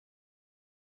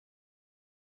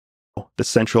the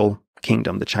central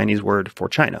kingdom, the Chinese word for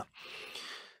China.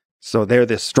 So they're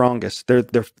the strongest. They're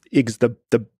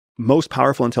the most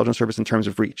powerful intelligence service in terms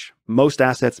of reach. Most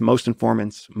assets, most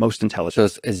informants, most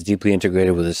intelligence. So it's deeply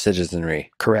integrated with the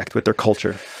citizenry. Correct, with their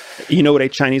culture. You know what a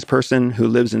Chinese person who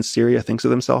lives in Syria thinks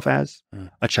of themselves as?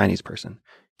 A Chinese person.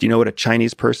 Do you know what a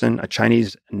Chinese person, a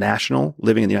Chinese national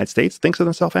living in the United States thinks of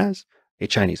themselves as? A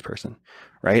Chinese person,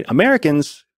 right?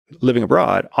 Americans living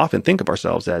abroad often think of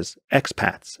ourselves as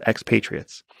expats,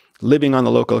 expatriates, living on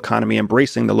the local economy,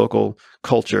 embracing the local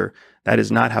culture. That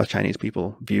is not how Chinese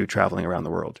people view traveling around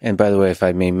the world. And by the way, if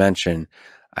I may mention,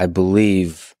 I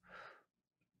believe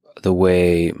the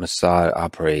way Mossad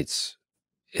operates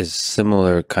is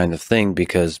similar kind of thing,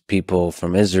 because people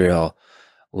from Israel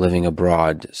living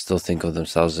abroad still think of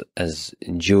themselves as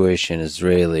Jewish and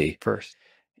Israeli First.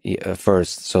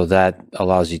 first. So that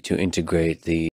allows you to integrate the